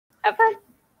Okay.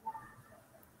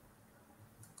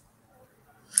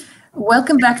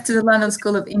 Welcome back to the London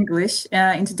School of English.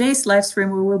 In today's live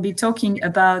stream, we will be talking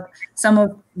about some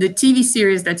of the TV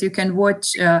series that you can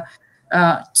watch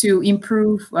to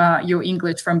improve your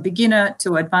English from beginner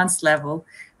to advanced level.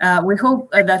 We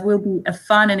hope that will be a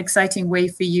fun and exciting way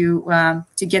for you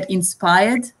to get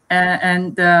inspired.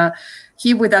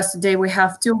 Here with us today, we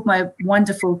have two of my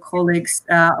wonderful colleagues,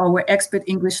 our expert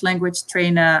English language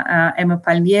trainer, Emma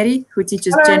Palmieri, who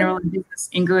teaches general and business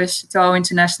English to our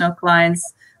international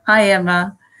clients. Hi,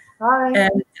 Emma. Hi.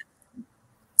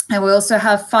 And we also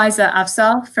have Faiza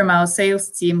Afzal from our sales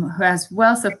team, who has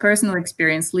wealth of personal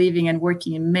experience living and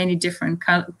working in many different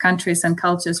countries and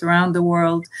cultures around the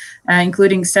world,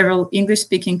 including several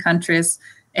English-speaking countries.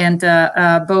 And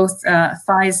both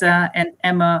Faiza and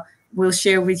Emma will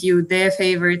share with you their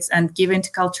favorites and give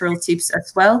intercultural tips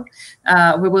as well.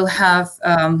 We will have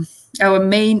our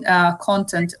main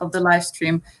content of the live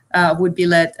stream would be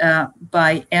led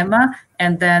by Emma,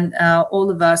 and then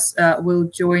all of us will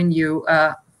join you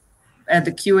at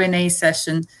the Q&A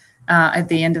session at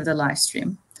the end of the live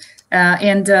stream.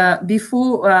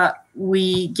 Before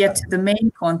we get to the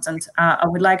main content, I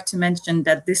would like to mention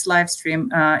that this live stream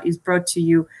is brought to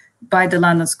you by the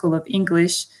London School of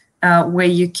English, where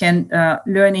you can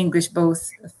learn English both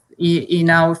in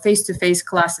our face-to-face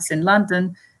classes in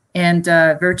London and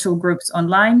virtual groups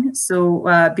online.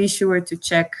 So be sure to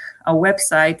check our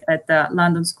website at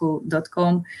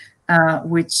londonschool.com,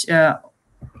 which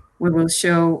we will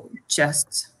show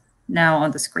just now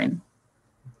on the screen.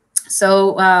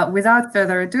 So without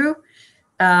further ado,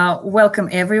 welcome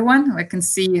everyone. I can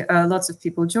see lots of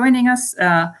people joining us.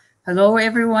 Hello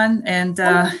everyone. And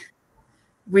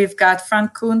we've got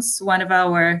Frank Kunz, one of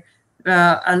our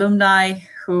alumni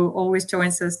who always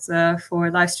joins us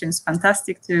for live streams.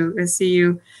 Fantastic to see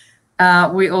you.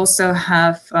 We also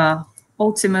have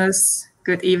Ultimus,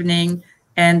 good evening.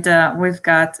 And we've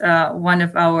got one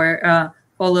of our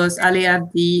followers, Ali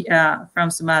Abdi from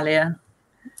Somalia.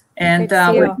 And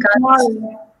we've got,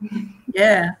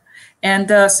 yeah.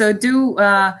 And so do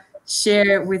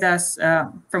share with us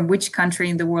from which country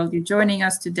in the world you're joining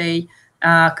us today,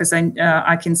 because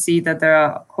I can see that there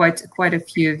are quite a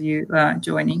few of you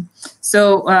joining.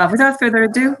 So without further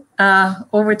ado,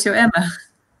 over to Emma.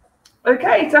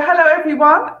 Okay, so hello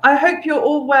everyone. I hope you're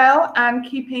all well and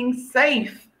keeping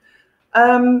safe.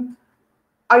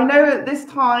 I know at this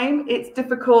time it's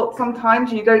difficult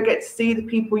sometimes. You don't get to see the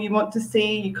people you want to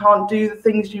see. You can't do the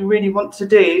things you really want to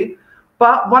do.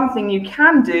 But one thing you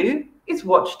can do is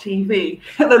watch TV.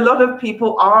 A lot of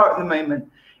people are at the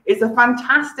moment. It's a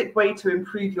fantastic way to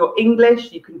improve your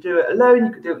English. You can do it alone,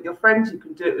 you can do it with your friends, you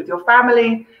can do it with your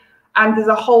family. And there's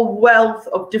a whole wealth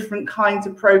of different kinds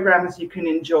of programs you can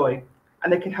enjoy,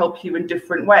 and they can help you in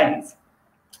different ways.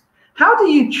 How do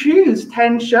you choose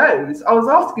 10 shows? I was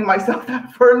asking myself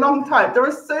that for a long time. There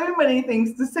are so many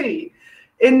things to see.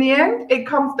 In the end, it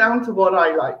comes down to what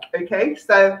I like, okay?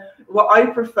 So what I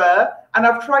prefer, and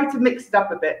I've tried to mix it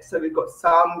up a bit. So we've got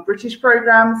some British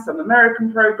programs, some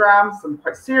American programs, some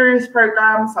quite serious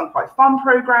programs, some quite fun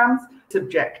programs.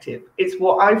 Subjective. It's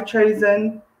what I've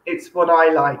chosen. It's what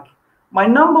I like. My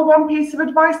number one piece of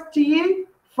advice to you,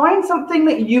 find something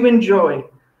that you enjoy.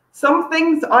 Some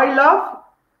things I love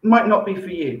might not be for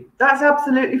you. That's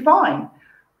absolutely fine.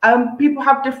 People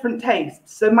have different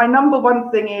tastes. So my number one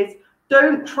thing is,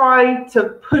 don't try to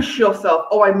push yourself,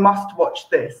 oh, I must watch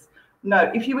this.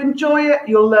 No, if you enjoy it,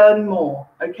 you'll learn more,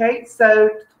 okay? So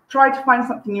try to find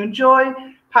something you enjoy,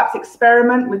 perhaps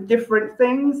experiment with different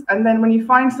things, and then when you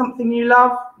find something you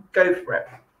love, go for it.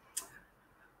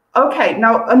 Okay,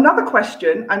 now another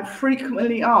question I'm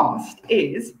frequently asked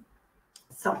is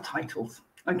subtitles,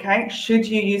 okay? Should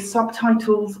you use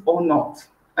subtitles or not?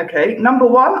 Okay, number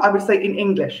one, I would say in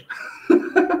English.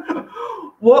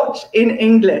 Watch in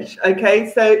English,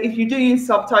 okay? So if you do use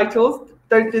subtitles,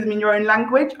 don't do them in your own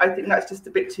language. I think that's just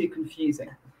a bit too confusing.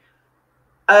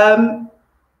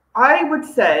 I would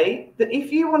say that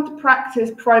if you want to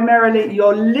practice primarily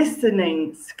your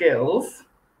listening skills,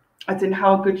 as in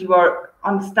how good you are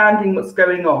understanding what's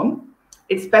going on,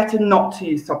 it's better not to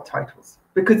use subtitles.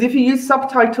 Because if you use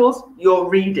subtitles, you're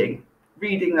reading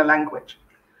the language.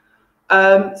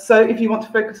 So if you want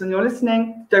to focus on your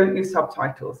listening, don't use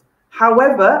subtitles.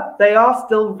 However, they are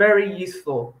still very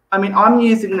useful. I mean, I'm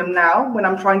using them now when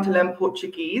I'm trying to learn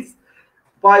Portuguese.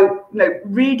 By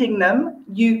reading them,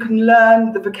 you can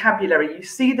learn the vocabulary. You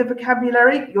see the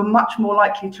vocabulary, you're much more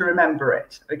likely to remember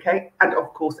it, okay? And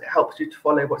of course, it helps you to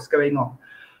follow what's going on.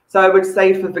 So I would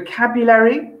say for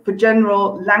vocabulary, for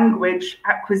general language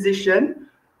acquisition,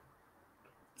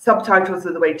 subtitles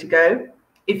are the way to go.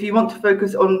 If you want to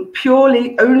focus on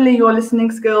purely only your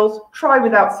listening skills, try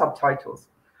without subtitles.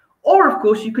 Or of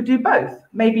course you could do both.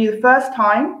 Maybe the first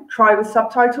time, try with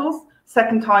subtitles,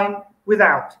 second time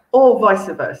without, or vice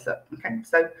versa. Okay,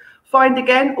 so find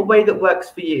again a way that works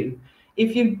for you.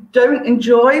 If you don't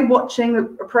enjoy watching a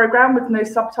program with no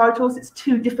subtitles, it's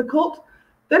too difficult,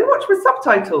 then watch with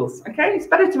subtitles. Okay, it's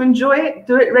better to enjoy it,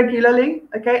 do it regularly,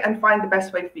 okay, and find the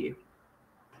best way for you.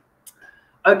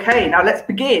 Okay, now let's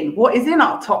begin. What is in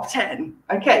our top 10?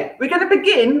 Okay, we're going to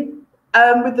begin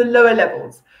with the lower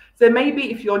levels. So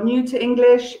maybe if you're new to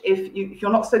English, if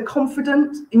you're not so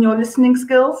confident in your listening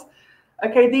skills,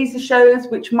 okay, these are shows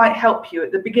which might help you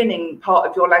at the beginning part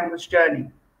of your language journey.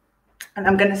 And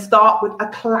I'm going to start with a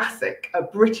classic, a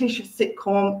British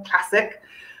sitcom classic,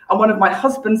 and one of my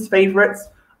husband's favorites,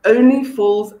 Only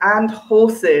Fools and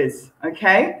Horses,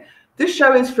 okay? This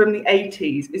show is from the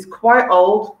 80s. It's quite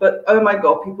old, but oh my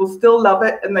God, people still love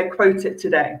it and they quote it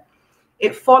today.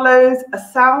 It follows a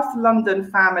South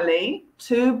London family,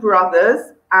 2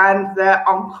 brothers and their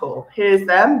uncle. Here's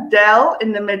them, Del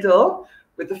in the middle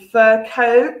with the fur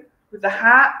coat, with the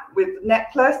hat, with the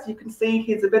necklace. You can see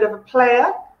he's a bit of a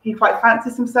player. He quite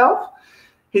fancies himself.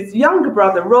 His younger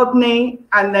brother, Rodney,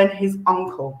 and then his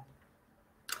uncle.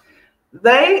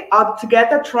 They are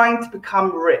together trying to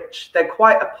become rich. They're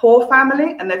quite a poor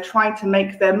family and they're trying to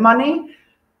make their money,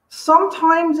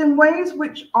 sometimes in ways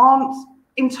which aren't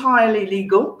entirely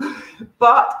legal,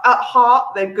 but at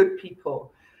heart, they're good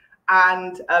people.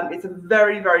 And it's a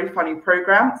very, very funny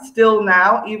program. Still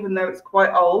now, even though it's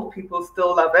quite old, people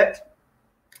still love it.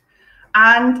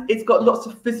 And it's got lots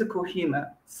of physical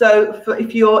humor. So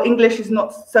if your English is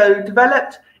not so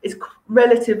developed, it's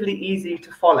relatively easy to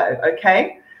follow,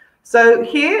 okay? So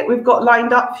here we've got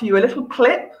lined up for you a little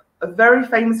clip, a very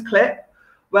famous clip,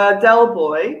 where Del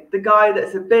Boy, the guy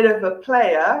that's a bit of a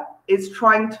player, is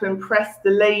trying to impress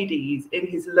the ladies in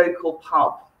his local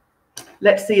pub.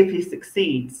 Let's see if he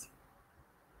succeeds.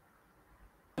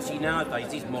 See, nowadays,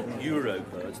 these modern Euro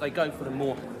birds, they go for the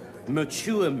more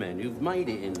mature men who've made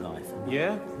it in life.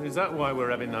 Yeah? Is that why we're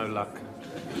having no luck?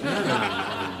 No.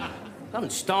 I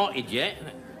haven't started yet.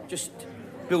 Just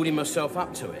building myself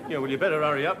up to it. Yeah, well, you better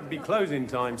hurry up. It'll be closing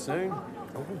time soon.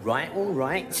 All right, all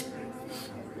right.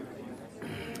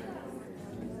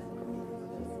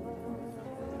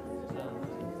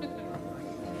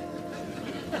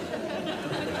 I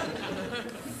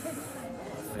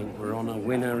think we're on a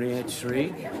winner here,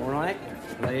 Trig. All right?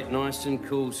 Play it nice and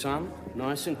cool, son.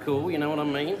 Nice and cool, you know what I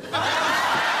mean?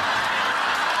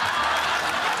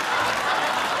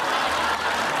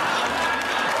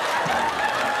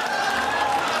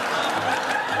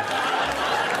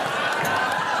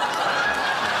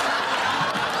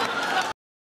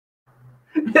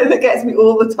 That gets me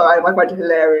all the time. I find it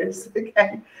hilarious.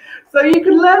 Okay, so you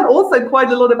can learn also quite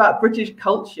a lot about British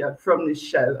culture from this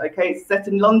show. Okay, it's set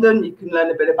in London. You can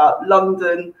learn a bit about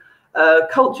London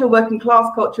culture, working class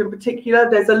culture in particular.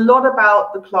 There's a lot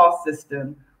about the class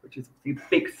system, which is a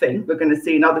big thing. We're going to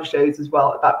see in other shows as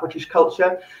well about British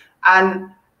culture,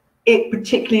 and it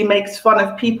particularly makes fun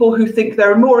of people who think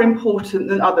they're more important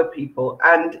than other people.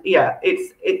 And yeah,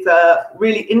 it's a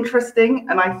really interesting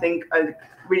and I think a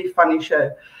really funny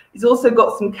show. It's also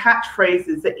got some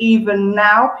catchphrases that even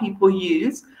now people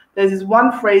use. There's this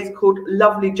one phrase called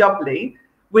lovely jubbly,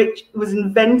 which was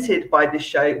invented by this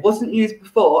show. It wasn't used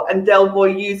before, and Del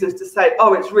Boy uses to say,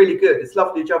 oh, it's really good, it's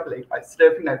lovely jubbly, like,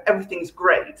 sort of, you know, everything's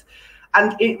great.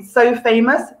 And it's so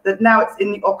famous that now it's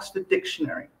in the Oxford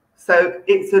Dictionary. So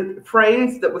it's a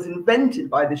phrase that was invented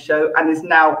by the show and is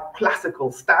now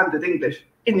classical standard English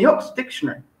in the Oxford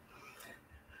Dictionary.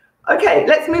 Okay,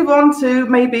 let's move on to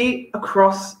maybe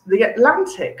across the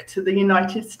Atlantic to the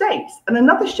United States. And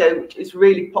another show which is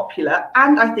really popular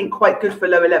and I think quite good for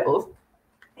lower levels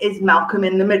is Malcolm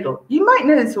in the Middle. You might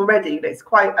know this already, but it's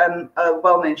quite a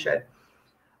well-known show.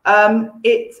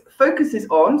 It focuses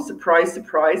on, surprise,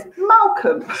 surprise,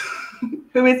 Malcolm,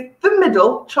 who is the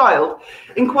middle child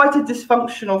in quite a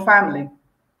dysfunctional family.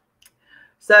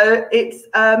 So it's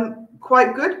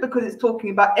quite good because it's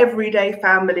talking about everyday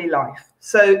family life.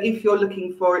 So if you're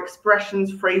looking for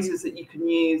expressions, phrases that you can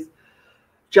use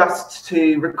just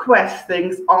to request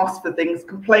things, ask for things,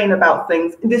 complain about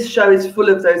things, this show is full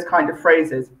of those kind of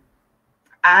phrases.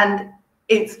 And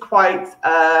it's quite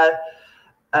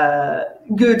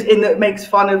good in that it makes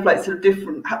fun of like sort of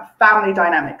different family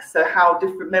dynamics. So how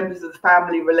different members of the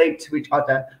family relate to each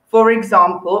other. For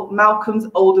example, Malcolm's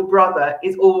older brother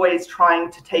is always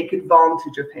trying to take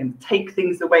advantage of him, take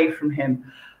things away from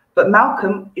him. But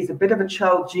Malcolm is a bit of a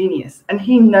child genius and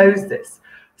he knows this.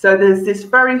 So there's this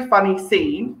very funny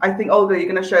scene. I think, Olga, you're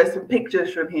going to show us some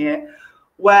pictures from here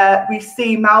where we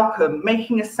see Malcolm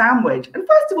making a sandwich. And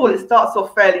first of all, it starts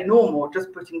off fairly normal,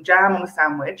 just putting jam on a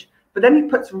sandwich. But then he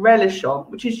puts relish on,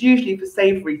 which is usually for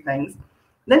savory things.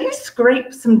 Then he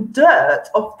scrapes some dirt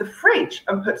off the fridge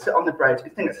and puts it on the bread.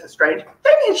 You think it's so strange.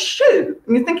 Then his shoe.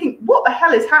 And you're thinking, what the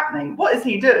hell is happening? What is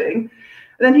he doing?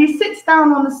 And then he sits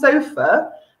down on the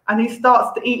sofa and he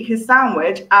starts to eat his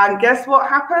sandwich. And guess what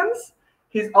happens?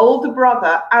 His older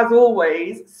brother, as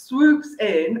always, swoops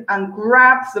in and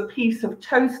grabs a piece of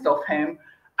toast off him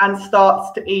and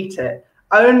starts to eat it.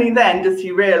 Only then does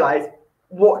he realize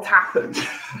what's happened,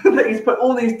 that he's put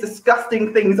all these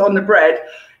disgusting things on the bread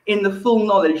in the full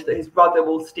knowledge that his brother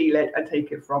will steal it and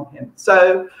take it from him.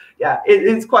 So yeah,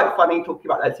 it's quite funny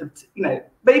talking about that, sort of, you know,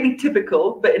 maybe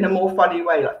typical, but in a more funny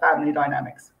way, like family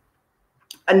dynamics.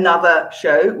 Another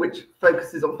show which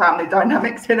focuses on family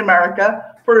dynamics in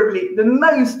America, probably the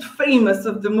most famous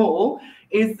of them all,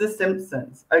 is The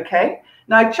Simpsons. Okay,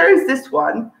 now I chose this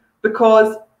one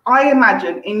because I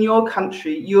imagine in your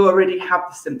country you already have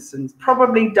The Simpsons,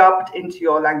 probably dubbed into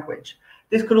your language.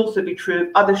 This could also be true of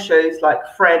other shows like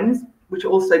Friends, which are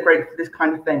also great for this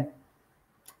kind of thing.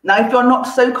 Now, if you're not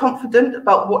so confident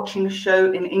about watching a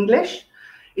show in English,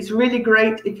 it's really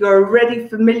great if you're already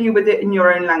familiar with it in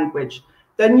your own language.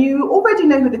 Then you already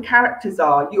know who the characters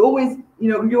are. You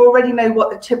already know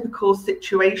what the typical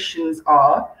situations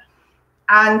are.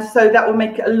 And so that will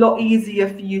make it a lot easier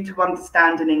for you to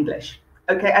understand in English.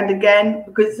 Okay, and again,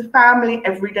 because it's a family,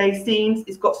 everyday scenes,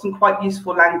 it's got some quite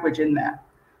useful language in there.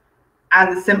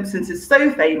 And The Simpsons is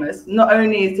so famous, not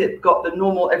only has it got the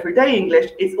normal everyday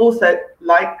English, it's also,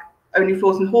 like Only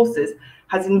Fools and Horses,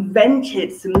 has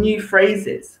invented some new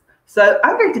phrases. So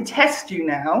I'm going to test you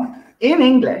now in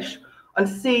English and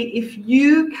see if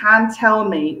you can tell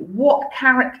me what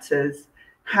characters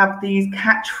have these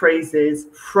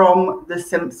catchphrases from The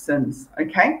Simpsons.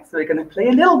 Okay, so we're going to play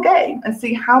a little game and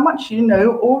see how much you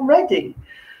know already.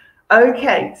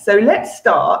 Okay, so let's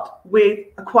start with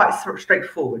a quite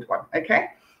straightforward one, okay?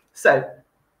 So,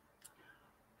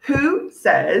 who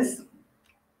says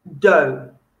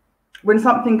dough when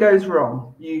something goes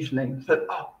wrong, usually? So,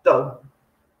 oh, dough.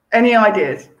 Any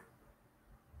ideas?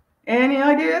 Any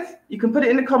ideas? You can put it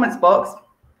in the comments box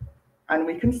and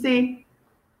we can see.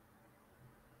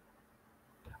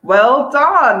 Well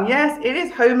done. Yes, it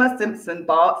is Homer Simpson,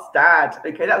 Bart's dad.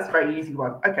 Okay, that was a very easy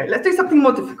one. Okay, let's do something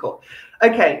more difficult.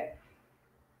 Okay.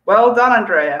 Well done,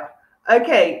 Andrea.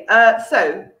 Okay,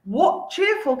 so what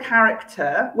cheerful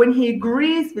character, when he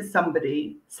agrees with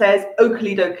somebody, says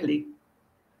oakley dokley?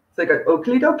 So go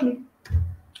oakley dokley.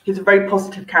 He's a very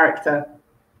positive character.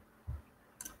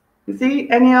 You see,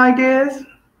 any ideas?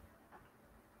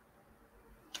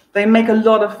 They make a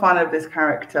lot of fun of this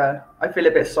character. I feel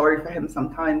a bit sorry for him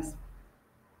sometimes.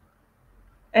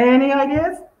 Any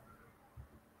ideas?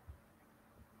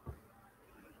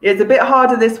 It's a bit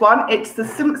harder, this one. It's the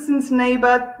Simpsons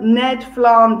neighbor, Ned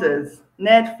Flanders.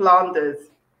 Ned Flanders.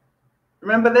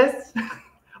 Remember this?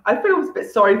 I feel a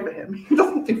bit sorry for him. He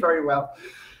doesn't do very well.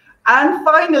 And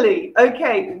finally,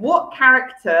 okay, what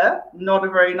character, not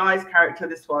a very nice character,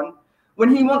 this one,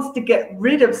 when he wants to get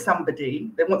rid of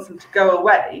somebody, that wants them to go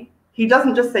away, he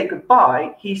doesn't just say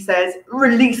goodbye, he says,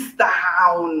 release the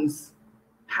hounds.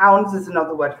 Hounds is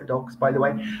another word for dogs, by the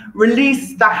way.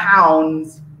 Release the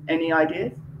hounds. Any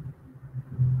ideas?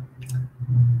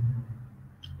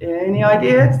 Any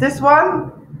ideas? This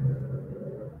one?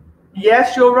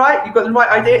 Yes, you're right. You've got the right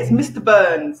idea. It's Mr.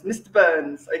 Burns. Mr.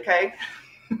 Burns, okay?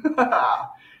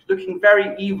 Looking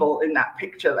very evil in that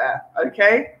picture there,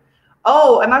 okay?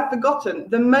 Oh, and I've forgotten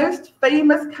the most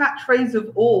famous catchphrase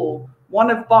of all,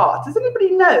 one of Bart's. Does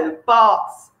anybody know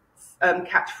Bart's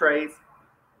catchphrase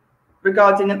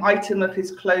regarding an item of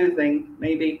his clothing,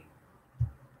 maybe?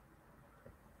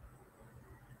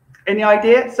 Any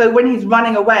idea? So when he's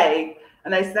running away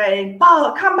and they say,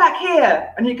 Bart, come back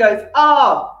here. And he goes,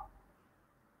 ah,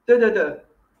 duh, duh, duh.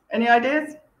 Any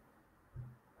ideas?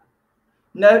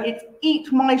 No, it's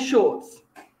eat my shorts.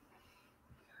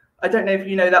 I don't know if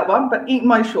you know that one, but eat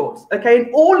my shorts. Okay,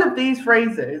 and all of these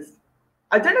phrases,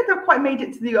 I don't know if they've quite made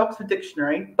it to the Oxford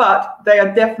Dictionary, but they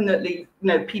are definitely,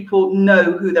 people know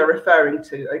who they're referring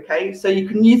to. Okay, so you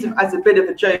can use them as a bit of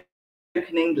a joke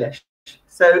in English.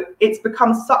 So it's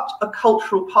become such a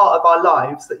cultural part of our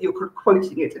lives that you're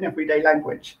quoting it in everyday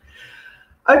language.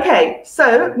 Okay,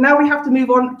 so now we have to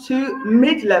move on to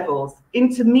mid-levels,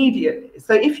 intermediate.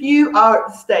 So if you are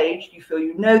at the stage, you feel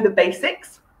you know the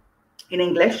basics in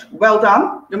English, well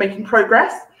done, you're making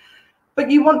progress,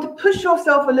 but you want to push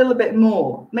yourself a little bit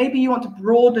more. Maybe you want to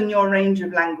broaden your range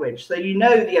of language. So you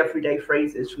know the everyday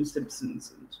phrases from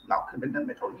Simpsons and Malcolm in the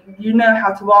Middle. You know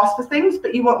how to ask for things,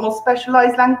 but you want more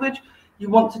specialized language. you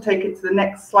want to take it to the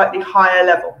next slightly higher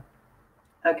level.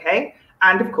 Okay,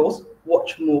 and of course,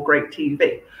 watch more great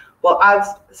TV. Well, I've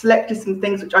selected some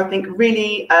things which I think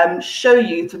really show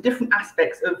you some different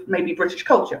aspects of maybe British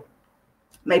culture.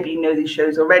 Maybe you know these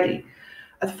shows already.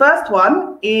 The first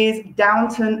one is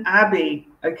Downton Abbey.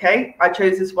 Okay, I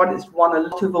chose this one. It's won a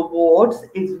lot of awards.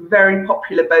 It's very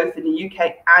popular both in the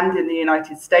UK and in the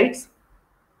United States.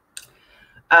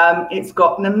 It's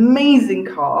got an amazing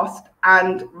cast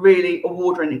and really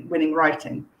award-winning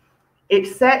writing.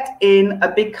 It's set in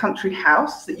a big country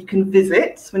house that you can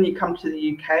visit when you come to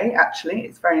the UK, actually.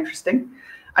 It's very interesting.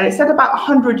 And it's set about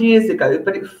 100 years ago,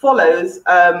 but it follows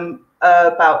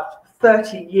about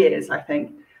 30 years, I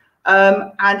think.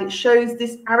 And it shows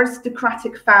this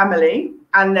aristocratic family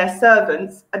and their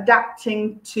servants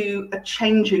adapting to a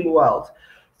changing world.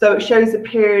 So it shows a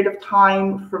period of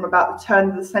time from about the turn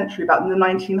of the century, about in the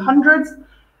 1900s,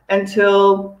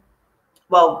 until,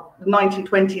 well, the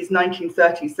 1920s,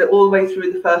 1930s, so all the way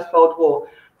through the First World War.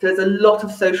 So there's a lot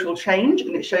of social change,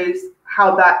 and it shows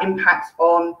how that impacts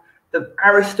on the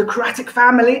aristocratic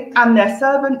family and their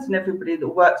servants and everybody that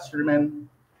works for them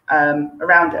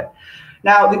around it.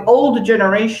 Now, the older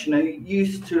generation who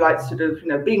used to like sort of, you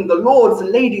know, being the lords and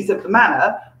ladies of the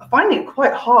manor are finding it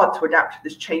quite hard to adapt to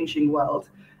this changing world.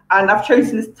 And I've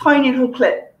chosen this tiny little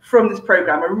clip from this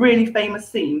program, a really famous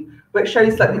scene, where it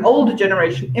shows that the older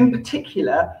generation in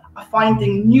particular are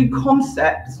finding new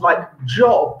concepts like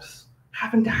jobs,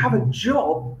 having to have a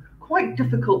job, quite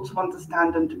difficult to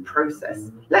understand and to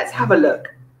process. Let's have a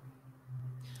look.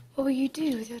 What will you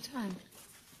do with your time?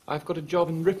 I've got a job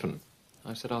in Ripon.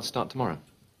 I said I'll start tomorrow.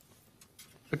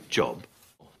 A job?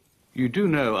 You do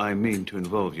know I mean to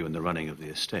involve you in the running of the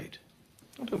estate.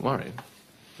 Oh, don't worry.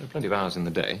 There are plenty of hours in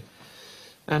the day.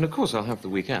 And, of course, I'll have the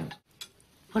weekend.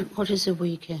 What is a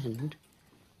weekend?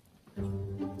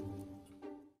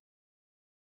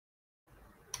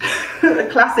 A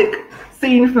classic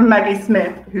scene from Maggie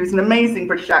Smith, who's an amazing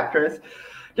British actress,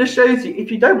 just shows you if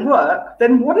you don't work,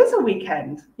 then what is a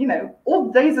weekend? You know,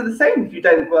 all days are the same if you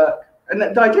don't work. And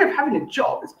the idea of having a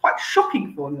job is quite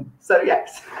shocking for them. So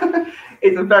yes,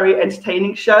 it's a very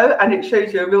entertaining show, and it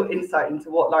shows you a real insight into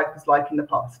what life was like in the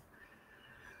past.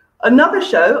 Another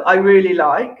show I really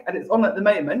like, and it's on at the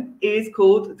moment, is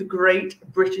called The Great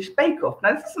British Bake Off.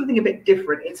 Now, this is something a bit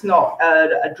different. It's not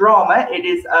a drama. It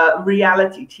is a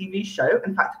reality TV show.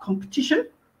 In fact, a competition,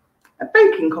 a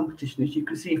baking competition, as you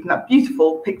can see from that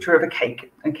beautiful picture of a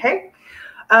cake, okay?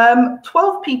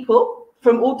 12 people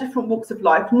from all different walks of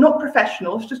life, not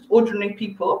professionals, just ordinary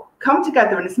people, come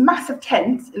together in this massive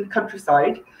tent in the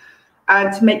countryside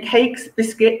and to make cakes,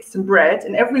 biscuits, and bread.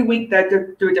 And every week they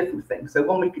do a different thing. So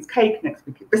one week it's cake, next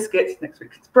week it's biscuits, next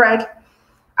week it's bread.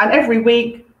 And every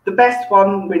week the best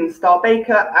one wins Star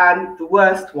Baker, and the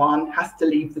worst one has to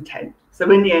leave the tent. So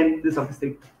in the end, there's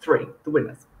obviously 3, the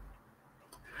winners.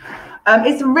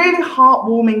 It's a really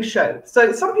heartwarming show.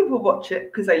 So some people watch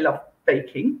it because they love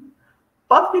baking,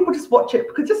 but other people just watch it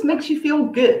because it just makes you feel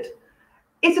good.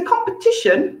 It's a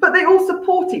competition, but they all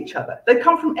support each other. They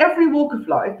come from every walk of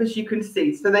life, as you can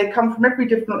see. So they come from every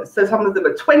different, so some of them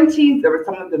are 20s,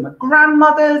 some of them are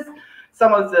grandmothers,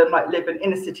 some of them like live in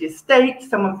inner city estates,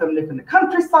 some of them live in the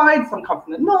countryside, some come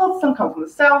from the north, some come from the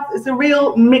south. It's a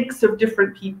real mix of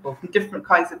different people from different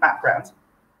kinds of backgrounds.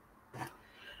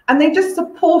 And they just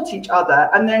support each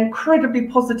other, and they're incredibly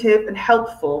positive and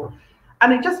helpful.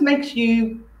 And it just makes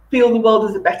you feel the world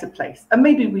is a better place. And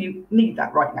maybe we need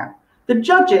that right now. The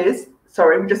judges,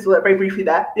 sorry, we just saw that very briefly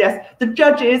there. Yes, the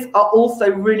judges are also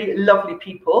really lovely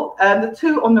people. The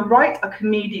 2 on the right are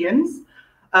comedians,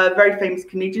 very famous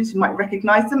comedians, you might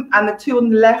recognize them. And the 2 on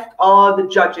the left are the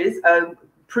judges.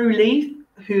 Prue Leith,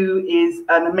 who is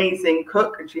an amazing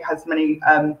cook, and she has many,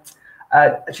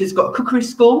 she's got a cookery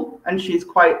school, and she's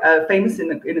quite famous in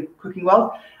the cooking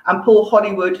world. And Paul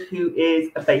Hollywood, who is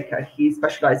a baker. He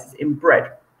specializes in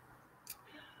bread.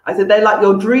 I said they're like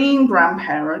your dream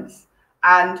grandparents.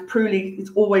 And Prue Leith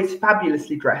is always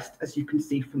fabulously dressed, as you can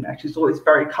see from there. She's always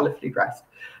very colourfully dressed.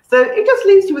 So it just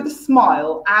leaves you with a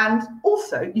smile, and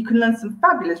also you can learn some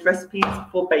fabulous recipes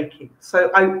for baking.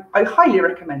 So I highly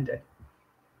recommend it.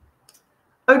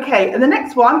 Okay, and the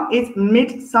next one is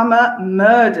Midsummer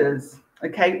Murders.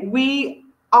 Okay, we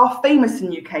are famous in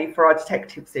the UK for our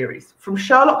detective series, from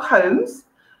Sherlock Holmes,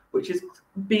 which has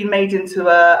been made into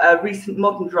a recent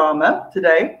modern drama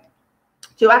today,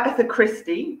 to Agatha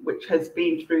Christie, which has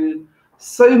been through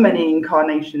so many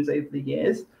incarnations over the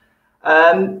years.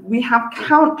 We have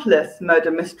countless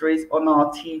murder mysteries on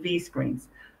our TV screens.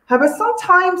 However,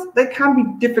 sometimes they can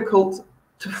be difficult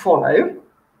to follow,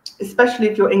 especially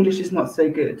if your English is not so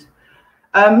good.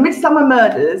 Midsummer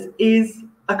Murders is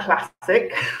a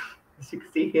classic, as you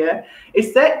can see here.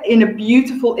 It's set in a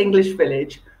beautiful English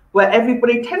village where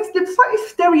everybody tends to live slightly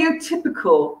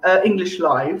stereotypical English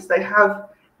lives. They have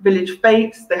village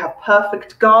fetes, they have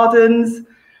perfect gardens,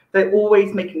 they're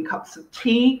always making cups of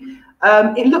tea.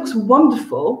 It looks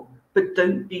wonderful, but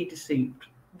don't be deceived.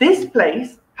 This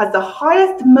place has the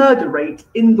highest murder rate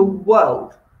in the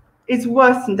world. It's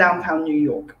worse than downtown New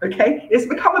York, okay? It's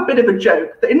become a bit of a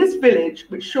joke that in this village,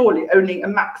 which surely only a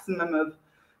maximum of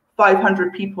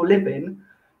 500 people live in,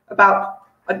 about,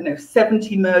 I don't know,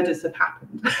 70 murders have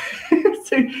happened.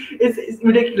 So it's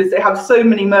ridiculous. They have so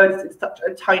many murders in such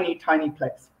a tiny, tiny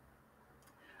place.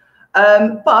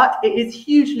 But it is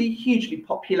hugely, hugely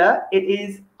popular. It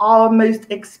is our most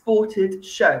exported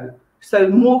show. So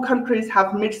more countries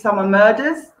have Midsummer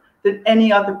Murders than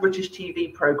any other British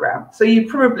TV program. So you've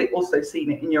probably also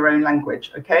seen it in your own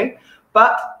language, okay?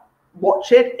 But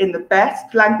watch it in the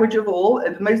best language of all,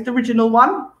 and the most original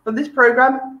one for this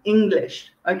program,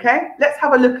 English, okay? Let's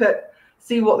have a look at,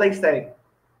 see what they say.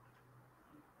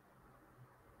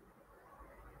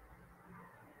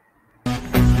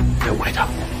 No, wait up.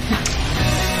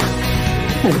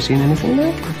 Never seen anything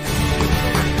like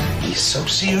him. He's so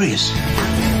serious.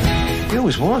 He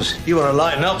always was. You want to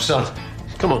lighten up, son.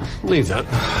 Come on, leave that.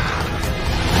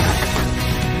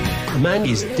 The man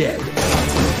is dead.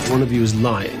 One of you is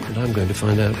lying, and I'm going to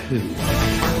find out who.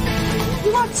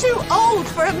 You are too old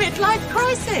for a midlife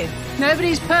crisis.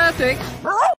 Nobody's perfect.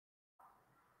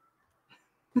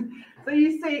 So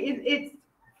you see, it's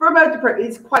for a murder program,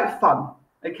 it's quite fun.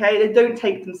 Okay, they don't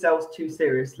take themselves too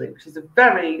seriously, which is a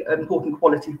very important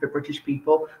quality for British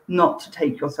people, not to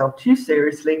take yourself too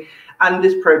seriously. And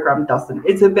this program doesn't.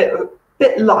 It's a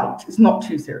bit light. It's not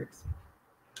too serious.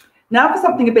 Now for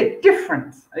something a bit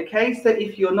different. Okay, so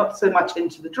if you're not so much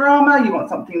into the drama, you want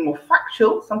something more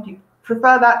factual. Some people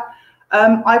prefer that.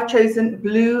 I've chosen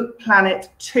Blue Planet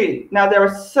 2. Now there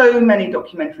are so many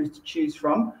documentaries to choose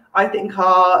from. I think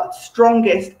our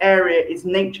strongest area is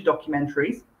nature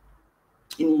documentaries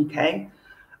in the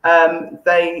UK.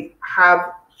 They have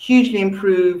hugely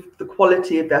improved the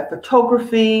quality of their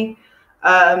photography,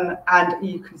 and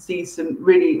you can see some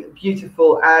really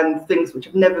beautiful and things which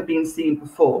have never been seen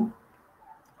before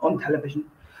on television.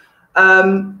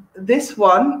 This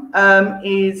one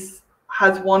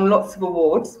has won lots of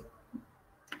awards,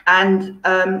 and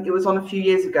it was on a few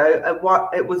years ago.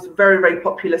 It was very, very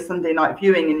popular Sunday night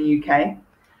viewing in the UK.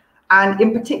 And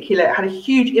in particular, it had a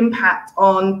huge impact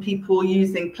on people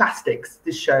using plastics,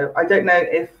 this show. I don't know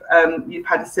if you've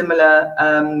had a similar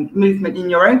movement in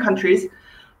your own countries,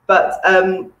 but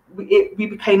we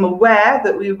became aware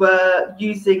that we were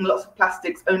using lots of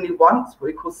plastics only once, what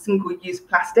we call single-use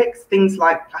plastics, things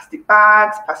like plastic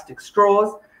bags, plastic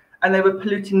straws, and they were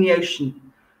polluting the ocean.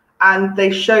 And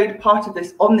they showed part of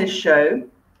this on this show,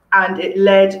 and it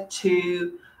led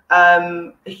to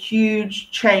a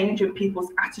huge change in people's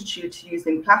attitude to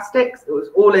using plastics. It was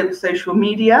all over social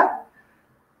media.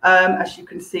 As you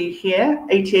can see here,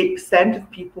 88%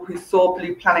 of people who saw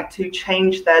Blue Planet 2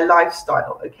 changed their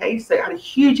lifestyle. Okay, so it had a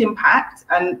huge impact,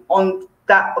 and on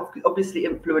that obviously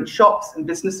influenced shops and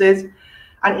businesses,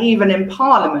 and even in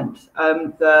Parliament,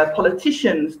 the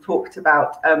politicians talked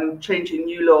about changing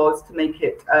new laws to make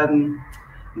it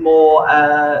more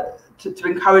to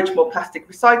encourage more plastic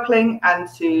recycling and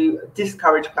to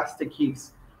discourage plastic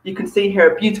use. You can see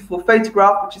here a beautiful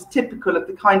photograph, which is typical of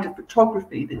the kind of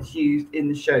photography that's used in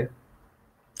the show.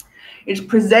 It's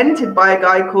presented by a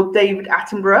guy called David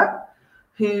Attenborough,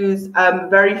 who's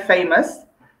very famous,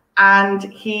 and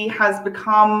he has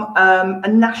become a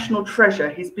national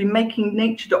treasure. He's been making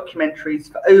nature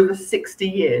documentaries for over 60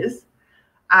 years,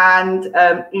 and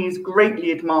he's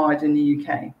greatly admired in the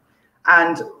UK.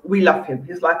 And we love him.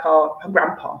 He's like our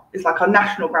grandpa. He's like our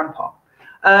national grandpa.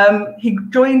 He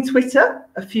joined Twitter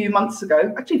a few months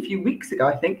ago, actually a few weeks ago,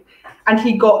 I think, and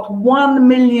he got 1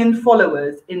 million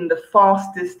followers in the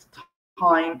fastest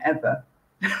time ever.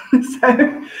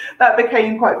 So that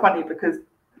became quite funny because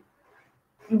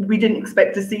we didn't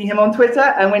expect to see him on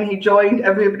Twitter. And when he joined,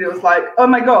 everybody was like, oh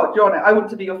my God, you're on it. I want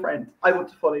to be your friend. I want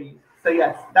to follow you. So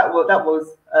yes, that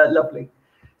was lovely.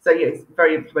 So yes,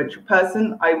 very influential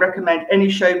person. I recommend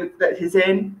any show that he's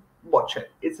in, watch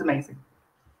it. It's amazing.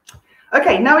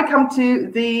 Okay, now we come to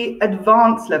the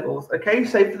advanced levels. Okay,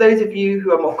 so for those of you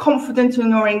who are more confident in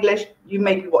your English, you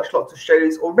maybe watch lots of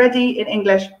shows already in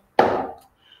English.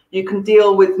 You can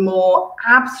deal with more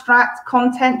abstract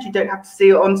content. You don't have to see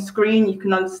it on screen. You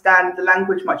can understand the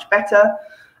language much better.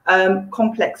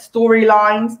 Complex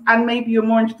storylines, and maybe you're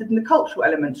more interested in the cultural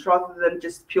elements rather than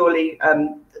just purely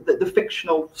the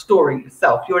fictional story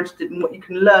itself. You're interested in what you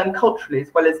can learn culturally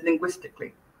as well as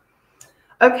linguistically.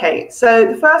 Okay,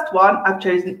 so the first one I've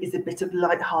chosen is a bit of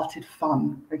light-hearted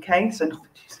fun. Okay, so nothing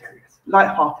too serious,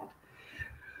 light-hearted.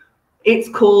 It's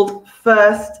called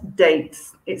First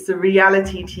Dates. It's a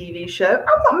reality TV show.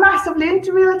 I'm not massively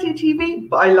into reality TV,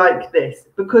 but I like this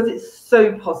because it's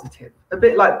so positive. A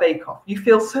bit like Bake Off. You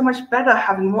feel so much better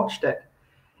having watched it.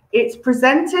 It's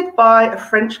presented by a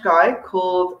French guy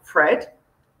called Fred,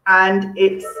 and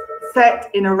it's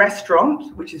set in a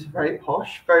restaurant, which is very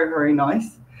posh, very, very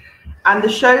nice. And the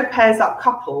show pairs up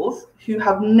couples who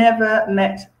have never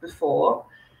met before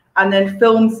and then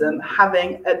films them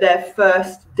having their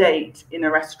first date in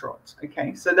a restaurant.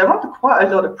 Okay, so they're under quite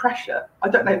a lot of pressure. I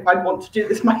don't know if I'd want to do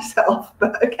this myself,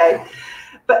 but okay.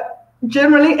 But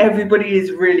generally everybody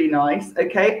is really nice,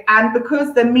 okay? And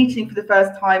because they're meeting for the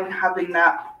first time and having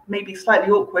that maybe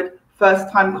slightly awkward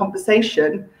first time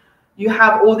conversation, you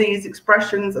have all these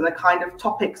expressions and the kind of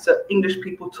topics that English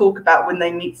people talk about when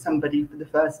they meet somebody for the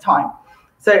first time.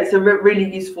 So it's a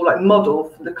really useful model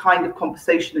for the kind of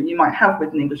conversation that you might have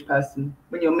with an English person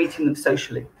when you're meeting them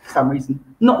socially for some reason.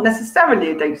 Not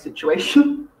necessarily a date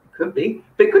situation, it could be,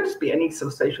 but it could just be any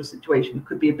sort of social situation. It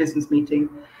could be a business meeting,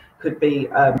 could be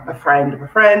a friend of a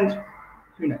friend,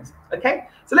 who knows, okay?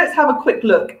 So let's have a quick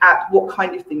look at what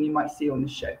kind of thing you might see on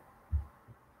this show.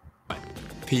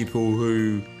 People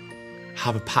who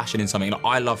have a passion in something. Like,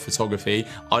 I love photography.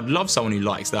 I'd love someone who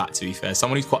likes that, to be fair,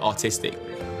 someone who's quite artistic.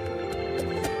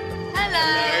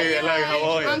 Hello, how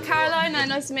are you? I'm Carolina,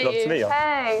 nice to meet you. Nice to meet you.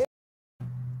 Hey.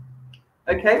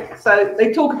 Okay, so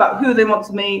they talk about who they want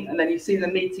to meet, and then you see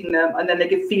them meeting them, and then they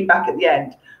give feedback at the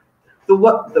end. The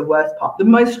worst part, the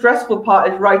most stressful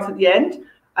part is right at the end,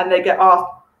 and they get asked,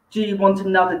 do you want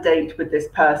another date with this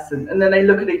person? And then they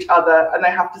look at each other and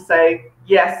they have to say,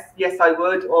 yes, I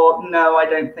would, or no, I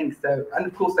don't think so. And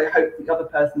of course, they hope the other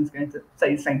person's going to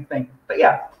say the same thing. But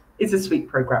yeah, it's a sweet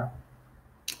program.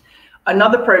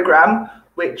 Another program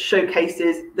which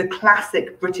showcases the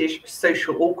classic British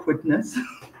social awkwardness,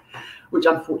 which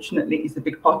unfortunately is a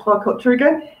big part of our culture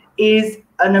again, is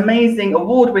an amazing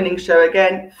award-winning show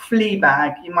again,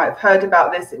 Fleabag. You might have heard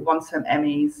about this. It won some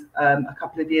Emmys a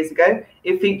couple of years ago.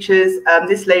 It features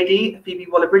this lady, Phoebe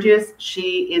Waller-Bridges.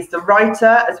 She is the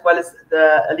writer as well as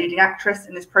a leading actress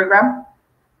in this program.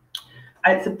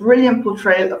 And it's a brilliant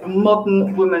portrayal of a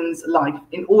modern woman's life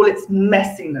in all its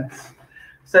messiness.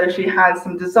 So she has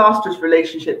some disastrous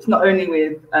relationships, not only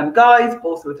with guys, but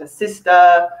also with her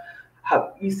sister,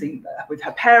 with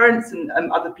her parents and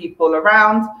other people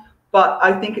around. But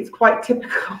I think it's quite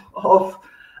typical of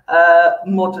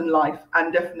modern life,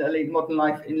 and definitely modern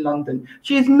life in London.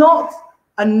 She is not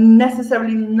a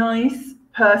necessarily nice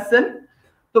person,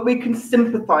 but we can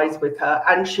sympathize with her,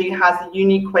 and she has a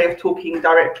unique way of talking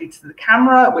directly to the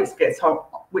camera, which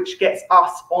gets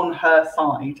us on her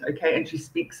side, okay? And she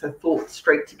speaks her thoughts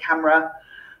straight to camera.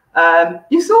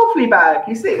 You saw Fleabag,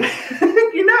 you see,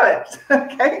 you know it,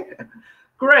 okay?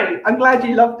 Great, I'm glad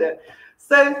you loved it.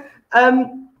 So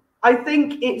I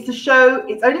think it's a show,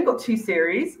 it's only got 2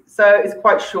 series, so it's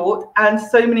quite short, and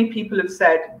so many people have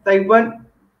said they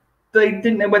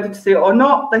didn't know whether to see it or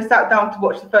not. They sat down to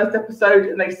watch the first episode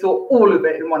and they saw all of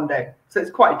it in one day. So it's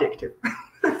quite addictive.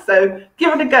 So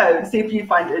give it a go and see if you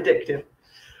find it addictive.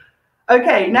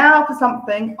 Okay, now for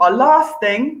something, our last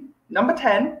thing, number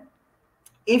 10.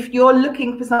 If you're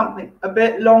looking for something a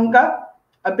bit longer,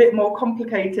 a bit more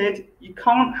complicated, you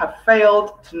can't have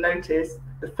failed to notice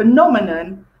the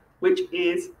phenomenon which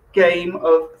is Game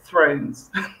of Thrones.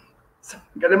 So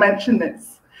I'm going to mention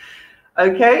this.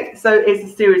 Okay, so it's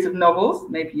a series of novels.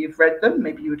 Maybe you've read them,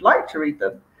 maybe you would like to read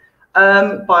them,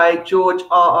 by George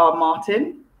R.R.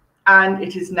 Martin, and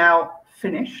it is now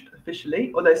finished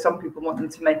officially, although some people want them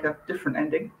to make a different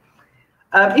ending.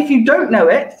 If you don't know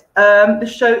it,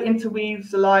 the show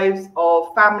interweaves the lives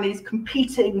of families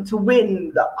competing to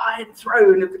win the Iron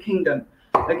Throne of the kingdom.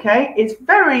 Okay, it's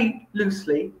very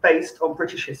loosely based on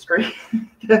British history,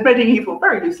 medieval,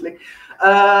 very loosely.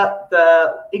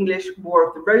 The English War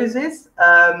of the Roses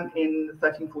in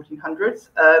the 1400s,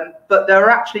 but there are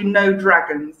actually no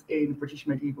dragons in British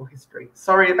medieval history.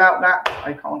 Sorry about that,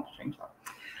 I can't change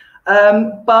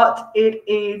that. But it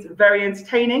is very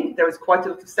entertaining. There is quite a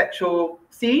lot of sexual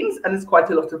scenes and there's quite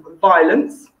a lot of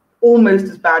violence, almost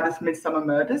as bad as Midsummer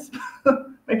Murders,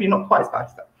 maybe not quite as bad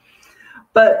as that.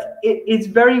 But it is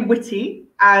very witty,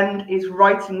 and his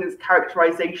writing, his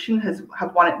characterization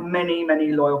have won it many,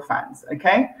 many loyal fans,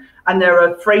 okay? And there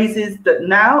are phrases that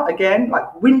now, again,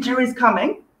 like winter is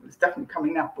coming, it's definitely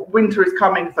coming now, but winter is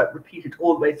coming is like repeated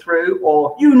all the way through,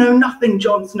 or you know nothing,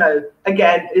 Jon Snow,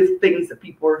 again, is things that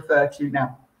people refer to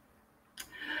now.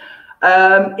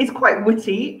 It's quite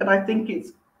witty, and I think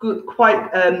it's good,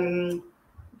 quite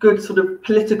good sort of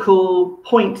political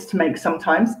points to make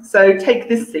sometimes. So take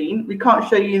this scene. We can't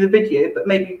show you the video, but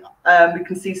maybe we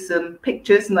can see some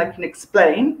pictures and I can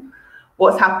explain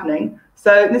what's happening.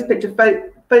 So in this picture,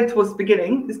 very towards the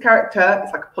beginning, this character,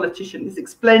 it's like a politician, is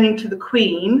explaining to the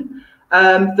Queen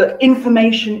that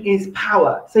information is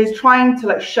power. So he's trying to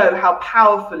like show how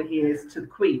powerful he is to the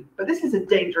Queen. But this is a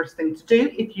dangerous thing to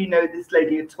do if you know this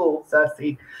lady at all,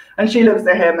 Cersei. And she looks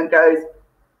at him and goes,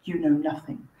 "You know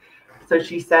nothing." So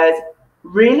she says,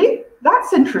 "Really?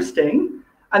 That's interesting."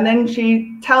 And then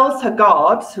she tells her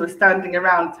guards who are standing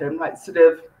around him, like sort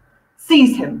of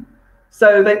seize him.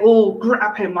 So they all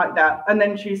grab him like that. And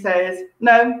then she says,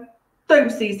 "No,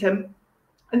 don't seize him."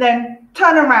 And then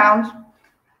turn around.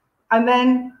 And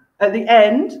then at the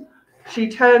end, she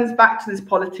turns back to this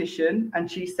politician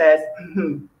and she says,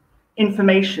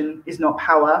 "Information is not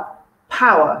power.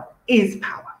 Power is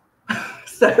power."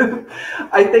 So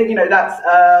I think, you know, that's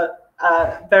a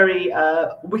very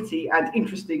witty and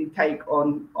interesting take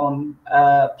on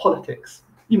politics.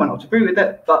 You might not agree with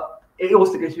it, but it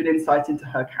also gives you an insight into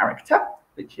her character,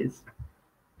 which is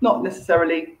not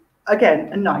necessarily,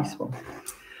 again, a nice one.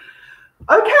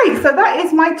 Okay, so that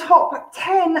is my top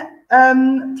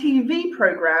 10 TV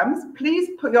programs.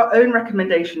 Please put your own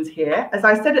recommendations here. As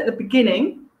I said at the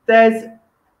beginning, I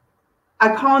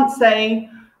can't say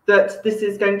that this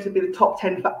is going to be the top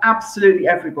 10 for absolutely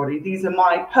everybody. These are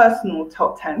my personal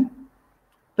top 10.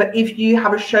 But if you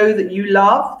have a show that you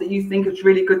love, that you think is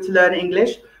really good to learn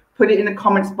English, put it in the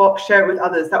comments box, share it with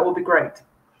others. That will be great.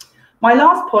 My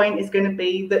last point is going to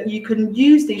be that you can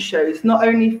use these shows not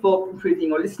only for improving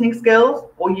your listening skills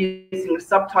or using the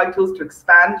subtitles to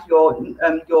expand your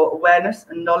awareness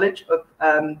and knowledge of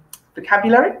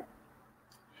vocabulary,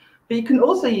 but you can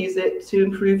also use it to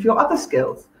improve your other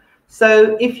skills.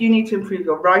 So if you need to improve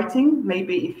your writing,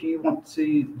 maybe if you want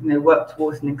to work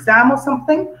towards an exam or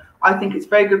something, I think it's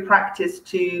very good practice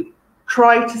to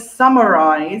try to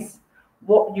summarize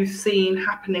what you've seen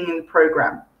happening in the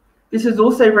program. This is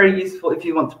also very useful if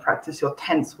you want to practice your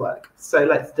tense work. So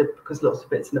let's do, because lots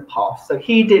of it's in the past. So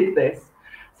he did this.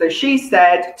 So she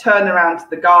said, turn around to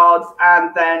the guards,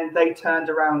 and then they turned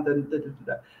around and da, da, da,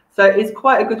 da. So it's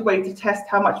quite a good way to test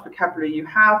how much vocabulary you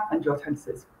have and your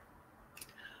tenses.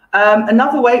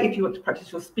 Another way, if you want to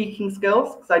practice your speaking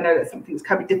skills, because I know that's something that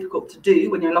can be difficult to do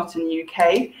when you're not in the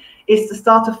UK, is to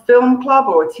start a film club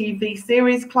or a TV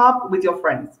series club with your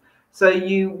friends. So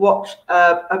you watch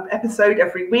an episode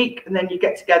every week, and then you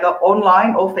get together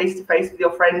online or face-to-face with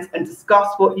your friends and discuss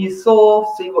what you saw,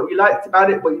 see what you liked about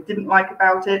it, what you didn't like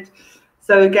about it.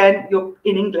 So again, you're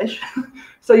in English.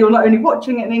 So you're not only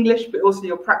watching it in English, but also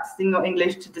you're practicing your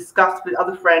English to discuss with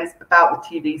other friends about the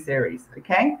TV series,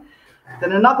 okay?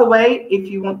 Then another way, if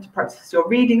you want to practice your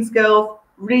reading skills,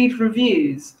 read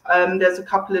reviews. There's a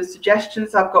couple of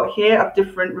suggestions I've got here of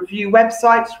different review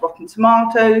websites, Rotten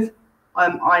Tomatoes,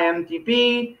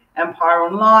 IMDb, Empire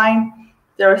Online.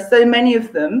 There are so many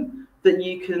of them that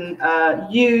you can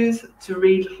use to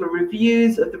read the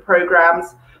reviews of the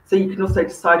programs, so you can also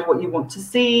decide what you want to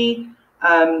see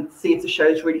if the show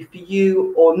is really for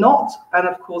you or not, and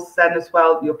of course then as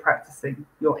well you're practicing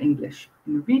your English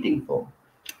in the reading form.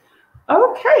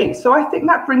 Okay, so I think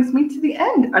that brings me to the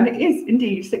end, and it is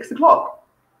indeed 6 o'clock.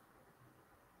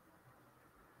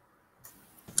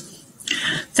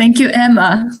 Thank you,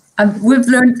 Emma. We've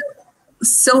learned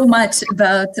so much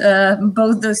about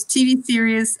both those TV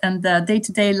series and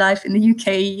day-to-day life in the UK,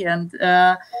 and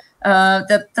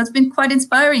that's been quite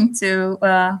inspiring to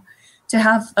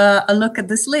have a look at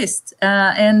this list.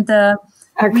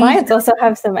 Our clients also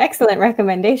have some excellent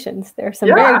recommendations. There are some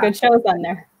very good shows on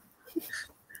there.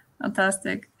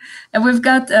 Fantastic. And we've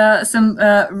got some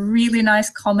really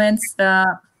nice comments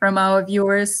from our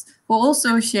viewers who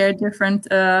also share different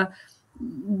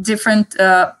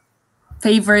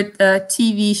favorite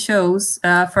TV shows.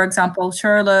 For example,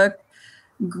 Sherlock,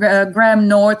 Graham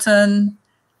Norton,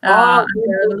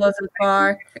 Lothar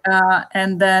Park,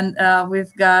 and then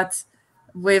we've got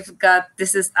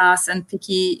This Is Us and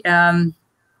Peaky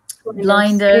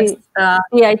Blinders.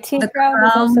 The Crown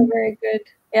is also very good.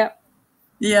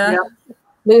 Yeah.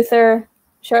 Luther,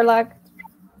 Sherlock.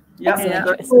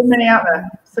 There's so many out there.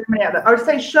 So many out there. I would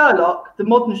say Sherlock, the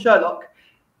modern Sherlock,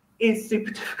 is super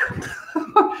difficult.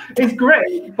 It's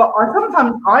great, but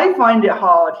sometimes I find it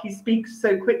hard. He speaks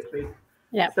so quickly.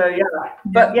 So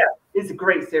but it's a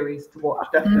great series to watch,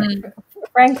 definitely.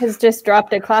 Frank has just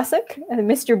dropped a classic,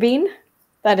 Mr. Bean.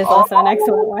 That is also an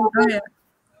excellent one.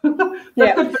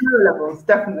 That's good for low levels,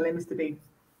 definitely, Mr. Bean.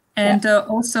 And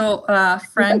also,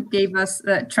 Frank gave us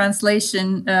a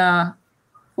translation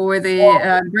for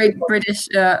the Great British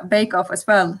Bake Off as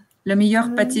well. Le meilleur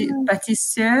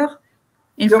pâtisseur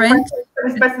in Your French.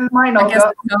 French is better than mine, I Olga. guess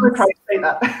I'm going to try to say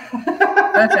that.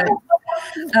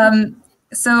 Okay.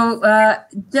 So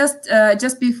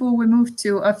just before we move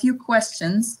to a few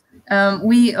questions,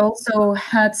 we also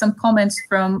had some comments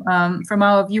from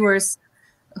our viewers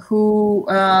who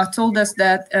told us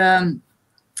that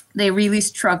they really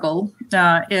struggle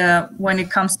when it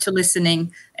comes to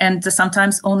listening and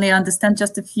sometimes only understand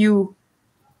just a few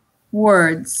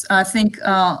words. I think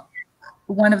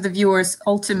one of the viewers,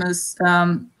 Ultimus,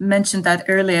 mentioned that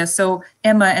earlier. So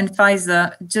Emma and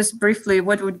Faiza, just briefly,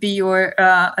 what would be your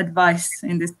advice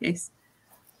in this case?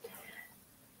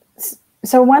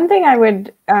 So one thing I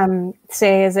would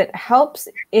say is it helps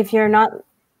if you're not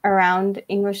around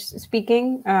English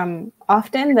speaking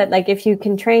often, that like if you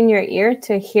can train your ear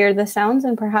to hear the sounds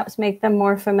and perhaps make them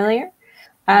more familiar.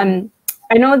 I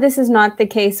know this is not the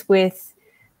case with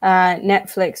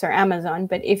Netflix or Amazon,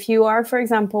 but if you are, for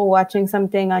example, watching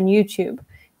something on YouTube,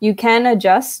 you can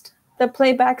adjust the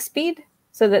playback speed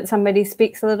so that somebody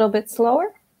speaks a little bit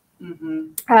slower.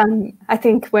 I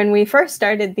think when we first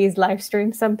started these live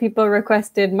streams, some people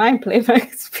requested my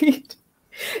playback speed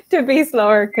to be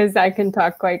slower because I can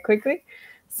talk quite quickly.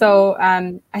 So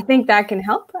I think that can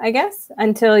help, I guess,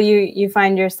 until you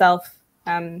find yourself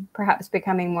perhaps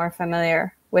becoming more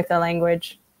familiar with the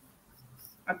language.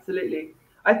 Absolutely.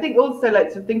 I think also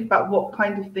like to think about what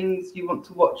kind of things you want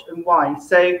to watch and why.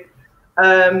 So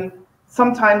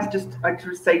sometimes I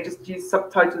would say just use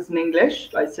subtitles in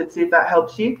English, like to see if that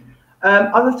helps you.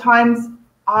 Other times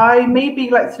I maybe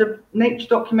like sort of nature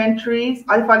documentaries.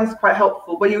 I find this quite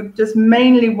helpful, where you're just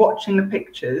mainly watching the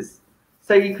pictures,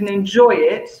 so you can enjoy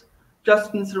it just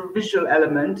from sort of visual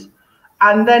element,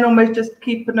 and then almost just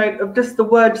keep a note of just the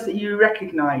words that you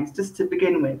recognize, just to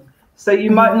begin with. So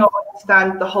you might not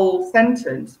understand the whole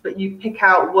sentence, but you pick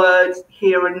out words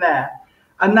here and there,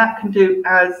 and that can do,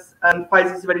 as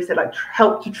Faiza's already said, like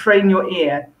help to train your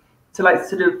ear to like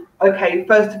sort of, okay,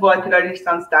 first of all, I could only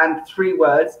understand 3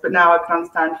 words, but now I can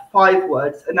understand 5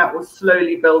 words, and that will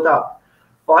slowly build up.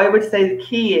 But I would say the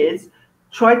key is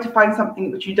try to find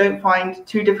something which you don't find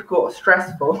too difficult or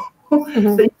stressful,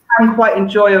 that you can quite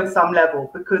enjoy on some level,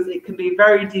 because it can be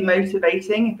very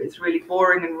demotivating if it's really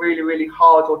boring and really, really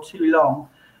hard or too long.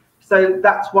 So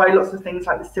that's why lots of things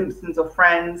like The Simpsons or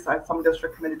Friends, like somebody else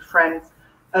recommended Friends,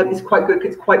 is quite good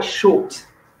because it's quite short.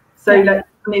 So like,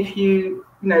 if you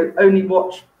only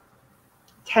watch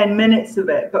 10 minutes of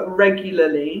it, but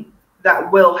regularly,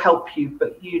 that will help you.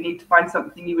 But you need to find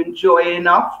something you enjoy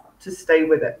enough to stay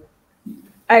with it.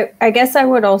 I guess I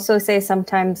would also say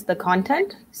sometimes the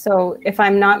content. So if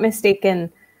I'm not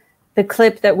mistaken, the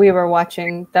clip that we were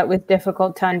watching that was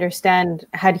difficult to understand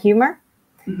had humor.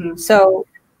 So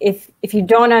if you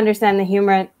don't understand the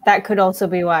humor, that could also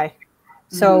be why.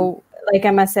 So like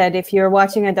Emma said, if you're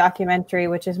watching a documentary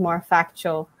which is more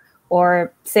factual,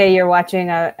 or say you're watching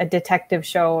a detective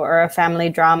show or a family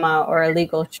drama or a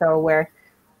legal show where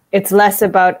it's less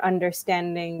about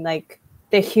understanding like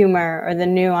the humor or the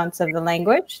nuance of the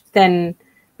language, then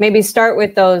maybe start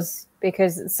with those,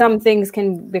 because some things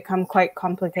can become quite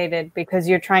complicated because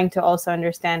you're trying to also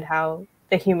understand how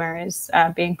the humor is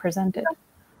being presented.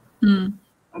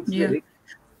 Yeah.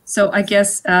 So I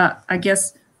guess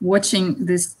watching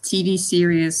this TV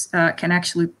series can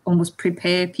actually almost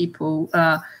prepare people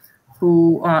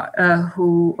who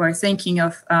are thinking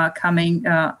of coming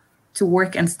to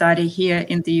work and study here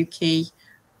in the UK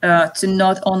to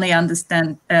not only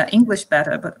understand English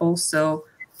better, but also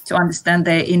to understand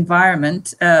their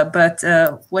environment. But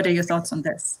what are your thoughts on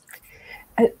this?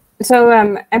 So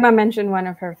Emma mentioned one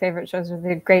of her favorite shows was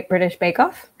The Great British Bake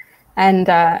Off. And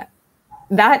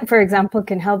that, for example,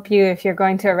 can help you if you're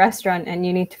going to a restaurant and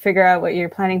you need to figure out what you're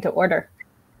planning to order.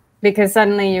 Because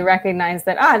suddenly you recognize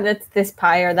that, that's this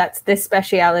pie, or that's this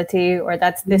speciality, or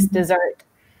that's this dessert.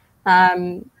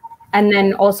 And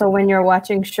then also when you're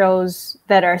watching shows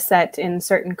that are set in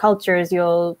certain cultures,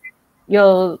 you'll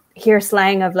hear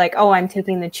slang of like, oh, I'm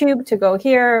taking the tube to go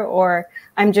here, or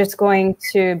I'm just going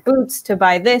to Boots to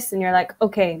buy this. And you're like,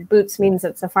 okay, Boots means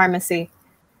it's a pharmacy.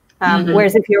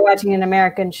 Whereas if you're watching an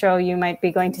American show, you might be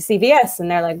going to CVS,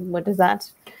 and they're like, what is that?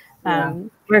 Or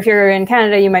if you're in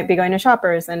Canada, you might be going to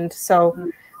Shoppers. And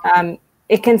so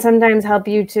it can sometimes help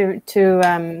you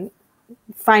to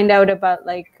find out about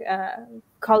like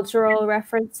cultural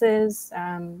references.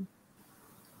 And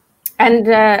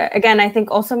again, I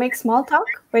think also make small talk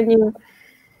when you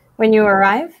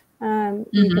arrive.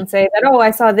 You can say that, oh, I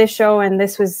saw this show and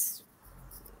this was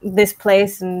this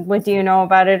place, and what do you know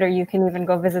about it? Or you can even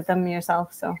go visit them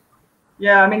yourself. So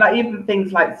Yeah, I mean, like even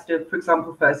things like, for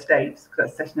example, first dates,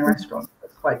 because that's set in a restaurant.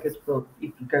 That's quite good for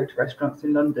if you go to restaurants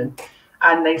in London,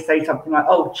 and they say something like,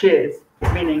 "Oh, cheers,"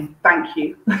 meaning thank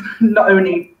you. Not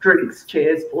only drinks,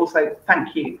 cheers, but also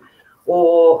thank you.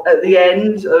 Or at the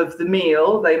end of the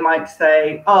meal, they might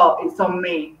say, "Oh, it's on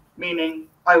me," meaning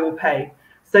I will pay.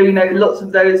 So, you know, lots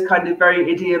of those kind of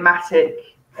very idiomatic,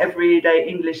 everyday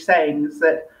English sayings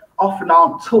that often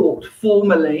aren't taught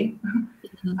formally.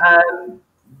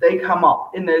 They come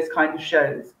up in those kind of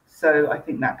shows. So I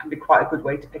think that can be quite a good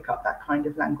way to pick up that kind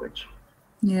of language.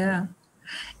 Yeah.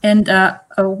 And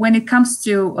when it comes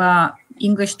to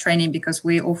English training, because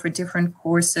we offer different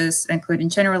courses, including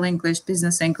general English,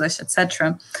 business English,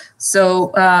 etc.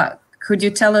 So could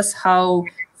you tell us how,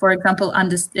 for example,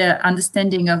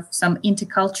 understanding of some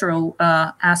intercultural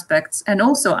aspects and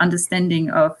also understanding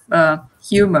of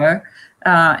humor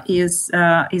is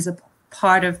a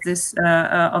part of this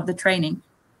of the training?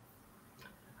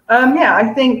 Yeah,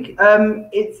 I think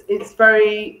it's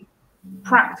very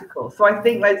practical. So I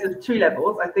think there's two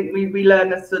levels. I think we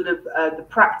learn a sort of the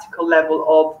practical level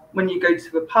of when you go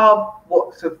to a pub,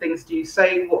 what sort of things do you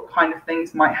say, what kind of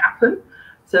things might happen.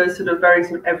 So sort of very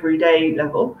sort of everyday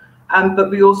level. But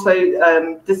we also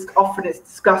often it's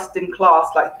discussed in class,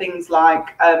 like things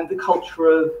like the culture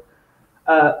of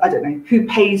I don't know, who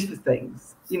pays for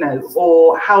things, you know,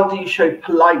 or how do you show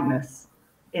politeness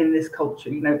in this culture?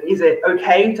 You know, is it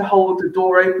okay to hold the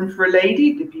door open for a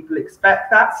lady? Do people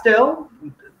expect that still?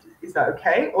 Is that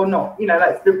okay or not? You know,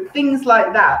 like the things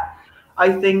like that, I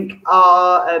think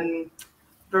are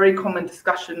very common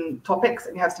discussion topics,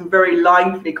 and you have some very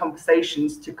lively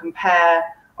conversations to compare,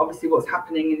 obviously, what's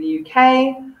happening in the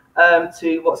UK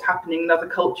to what's happening in other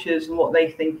cultures and what they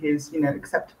think is, you know,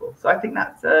 acceptable. So I think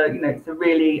that's, you know, it's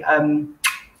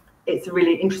a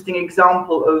really interesting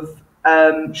example of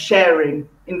sharing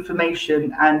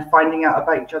information and finding out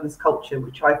about each other's culture,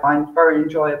 which I find very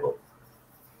enjoyable.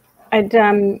 I'd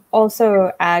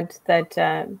also add that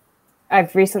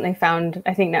I've recently found,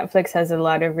 I think Netflix has a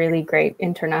lot of really great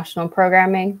international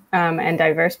programming and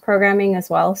diverse programming as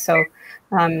well. So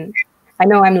I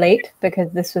know I'm late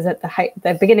because this was at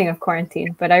the beginning of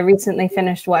quarantine, but I recently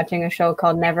finished watching a show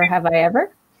called Never Have I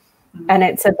Ever. And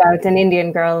it's about an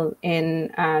Indian girl in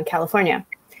California.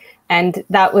 And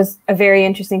that was a very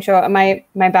interesting show. My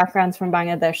background's from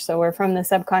Bangladesh, so we're from the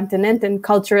subcontinent, and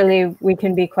culturally we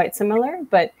can be quite similar.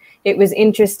 But it was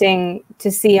interesting to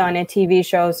see on a TV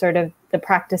show sort of the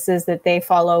practices that they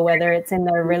follow, whether it's in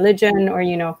their religion or,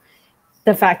 you know,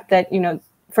 the fact that, you know,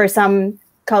 for some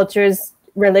cultures,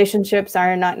 relationships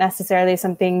are not necessarily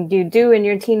something you do in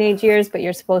your teenage years, but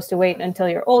you're supposed to wait until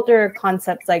you're older.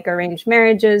 Concepts like arranged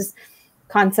marriages,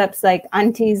 concepts like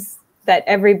aunties, that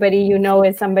everybody you know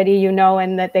is somebody you know,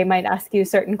 and that they might ask you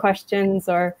certain questions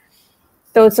or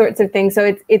those sorts of things.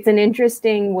 So it's an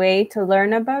interesting way to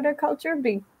learn about a culture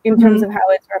in terms of how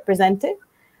it's represented.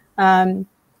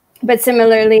 But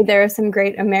similarly, there are some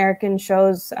great American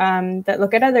shows that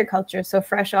look at other cultures. So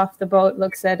Fresh Off the Boat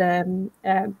looks at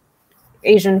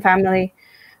Asian family.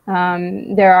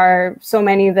 There are so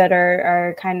many that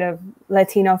are kind of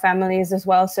Latino families as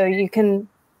well. So you can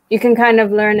kind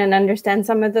of learn and understand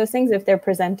some of those things if they're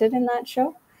presented in that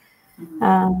show.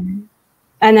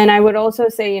 And then I would also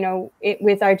say, you know,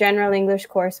 with our general English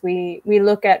course, we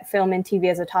look at film and TV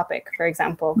as a topic, for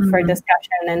example, for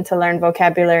discussion and to learn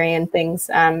vocabulary and things.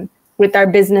 With our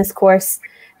business course,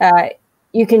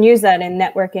 you can use that in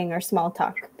networking or small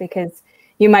talk, because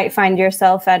you might find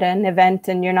yourself at an event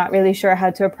and you're not really sure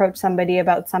how to approach somebody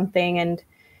about something. And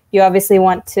you obviously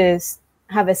want to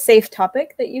have a safe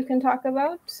topic that you can talk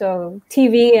about. So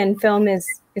TV and film is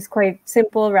quite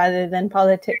simple rather than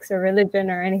politics or religion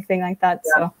or anything like that.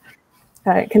 Yeah.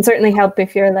 So it can certainly help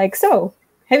if you're like, so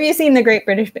have you seen The Great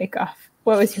British Bake Off?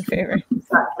 What was your favorite?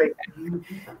 Exactly.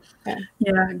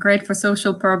 Yeah, great for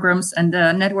social programs and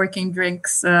networking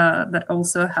drinks that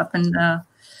also happen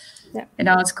in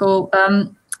our school.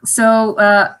 So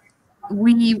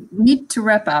we need to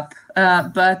wrap up,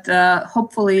 but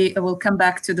hopefully we'll come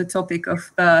back to the topic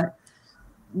of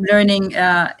learning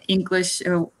English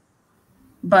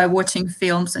by watching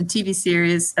films and TV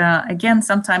series again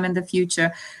sometime in the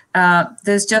future.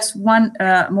 There's just one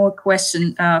more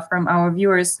question from our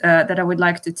viewers that I would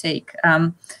like to take.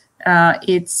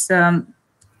 It's a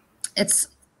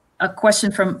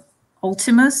question from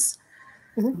Ultimus,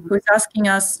 who's asking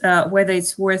us whether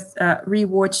it's worth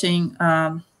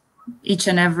rewatching each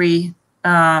and every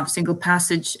single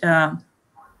passage,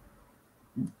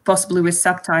 possibly with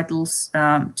subtitles,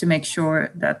 to make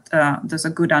sure that there's a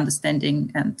good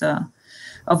understanding and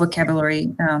of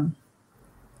vocabulary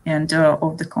and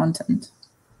of the content.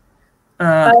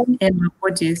 Emma,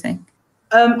 what do you think?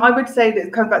 I would say that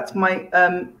it comes back to my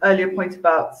earlier point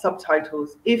about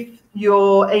subtitles. If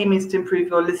your aim is to improve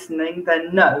your listening,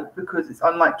 then no, because it's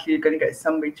unlikely you're going to get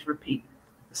somebody to repeat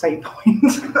the same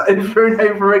point over and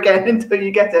over again until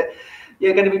you get it.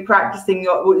 You're going to be practicing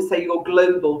your, what you say, your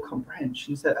global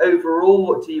comprehension. So overall,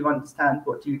 what do you understand?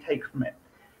 What do you take from it?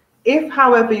 If,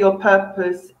 however, your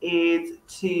purpose is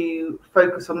to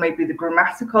focus on maybe the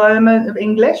grammatical element of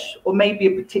English, or maybe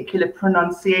a particular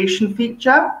pronunciation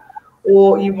feature,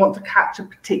 or you want to catch a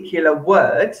particular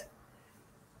word,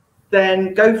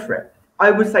 then go for it. I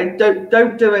would say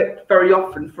don't do it very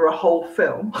often for a whole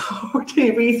film or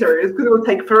TV series, because it will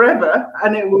take forever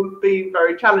and it will be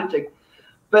very challenging.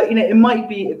 But it might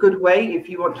be a good way if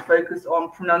you want to focus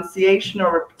on pronunciation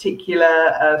or a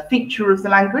particular feature of the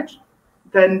language,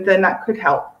 then that could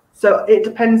help. So it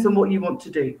depends on what you want to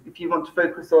do. If you want to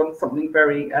focus on something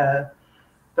very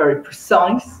very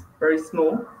precise, very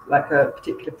small, like a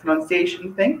particular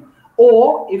pronunciation thing,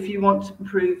 or if you want to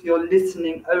improve your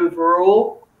listening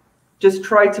overall, just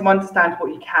try to understand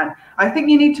what you can. I think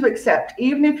you need to accept,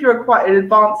 even if you're at quite an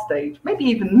advanced stage, maybe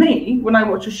even me, when I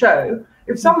watch a show,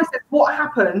 if somebody says what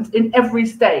happened in every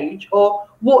stage, or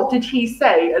what did he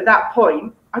say at that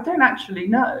point, I don't actually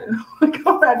know. I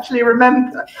can't actually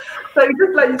remember. So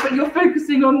just like you say, you're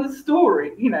focusing on the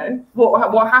story,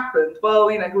 what happened. Well,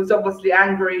 he was obviously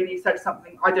angry and he said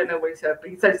something. I don't know what he said, but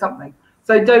he said something.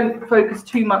 So don't focus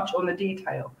too much on the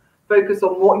detail. Focus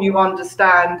on what you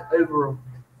understand overall.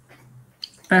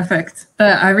 Perfect.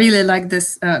 I really like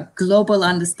this global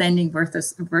understanding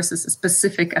versus a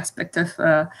specific aspect of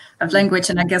language,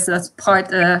 and I guess that's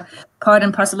part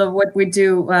and parcel of what we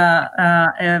do.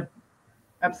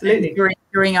 Absolutely.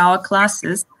 During our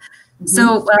classes. Mm-hmm.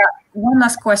 So one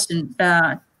last question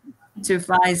to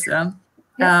Faiza.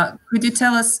 Could you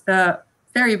tell us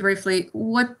very briefly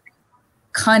what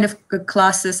kind of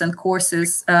classes and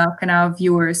courses can our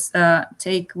viewers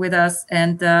take with us,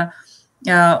 and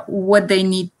what they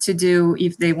need to do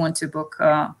if they want to book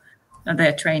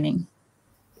their training?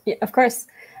 Yeah, of course.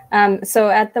 So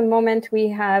at the moment, we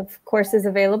have courses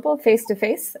available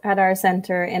face-to-face at our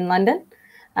center in London.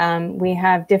 We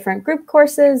have different group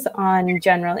courses on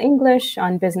general English,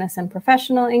 on business and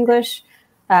professional English.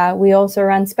 We also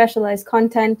run specialized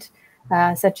content,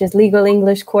 such as legal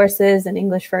English courses and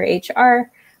English for HR,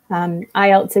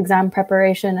 IELTS exam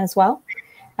preparation as well.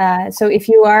 So if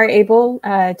you are able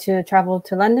to travel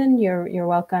to London, you're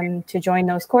welcome to join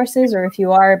those courses, or if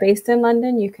you are based in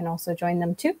London, you can also join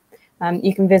them too.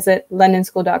 You can visit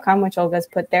londonschool.com, which Olga's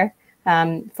put there,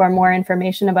 for more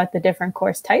information about the different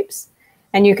course types.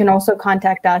 And you can also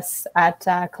contact us at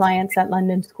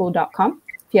clients@londonschool.com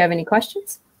if you have any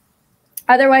questions.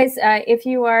 Otherwise, if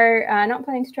you are not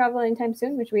planning to travel anytime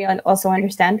soon, which we also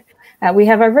understand, we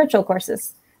have our virtual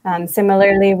courses.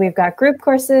 Similarly, we've got group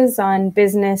courses on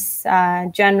business,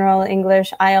 general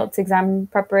English, IELTS exam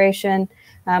preparation.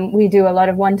 We do a lot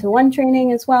of one-to-one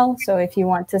training as well. So if you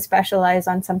want to specialize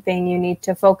on something you need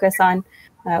to focus on,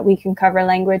 we can cover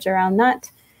language around that.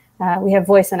 We have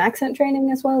voice and accent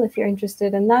training as well, if you're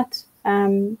interested in that.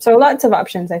 So lots of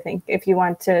options, I think, if you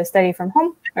want to study from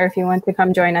home or if you want to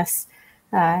come join us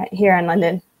here in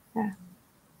London.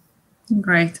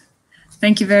 Great.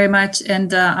 Thank you very much.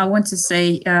 And I want to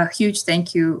say a huge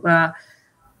thank you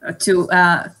to,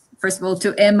 first of all,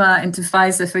 to Emma and to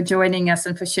Faiza for joining us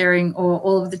and for sharing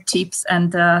all of the tips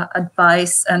and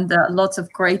advice and lots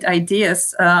of great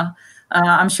ideas.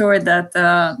 I'm sure that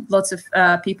lots of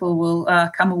people will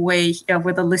come away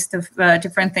with a list of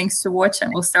different things to watch,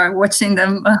 and we'll start watching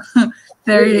them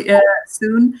very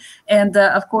soon. And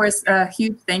of course, a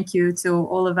huge thank you to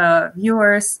all of our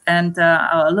viewers and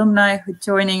our alumni who are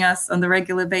joining us on the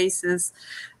regular basis.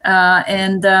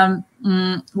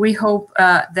 We hope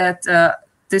that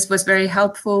this was very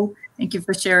helpful. Thank you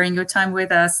for sharing your time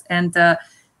with us, and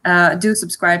do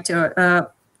subscribe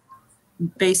to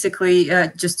basically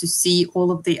just to see all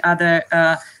of the other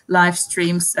live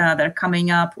streams that are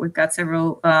coming up. We've got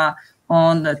several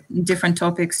on different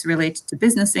topics related to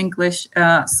business English.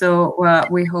 So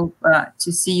we hope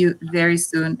to see you very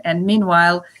soon. And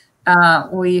meanwhile,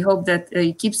 we hope that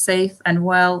you keep safe and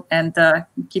well and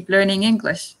keep learning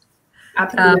English.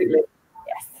 Absolutely.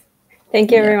 Yes.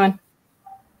 Thank you, everyone.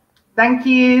 Thank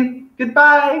you.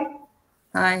 Goodbye.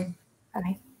 Bye.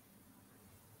 Bye.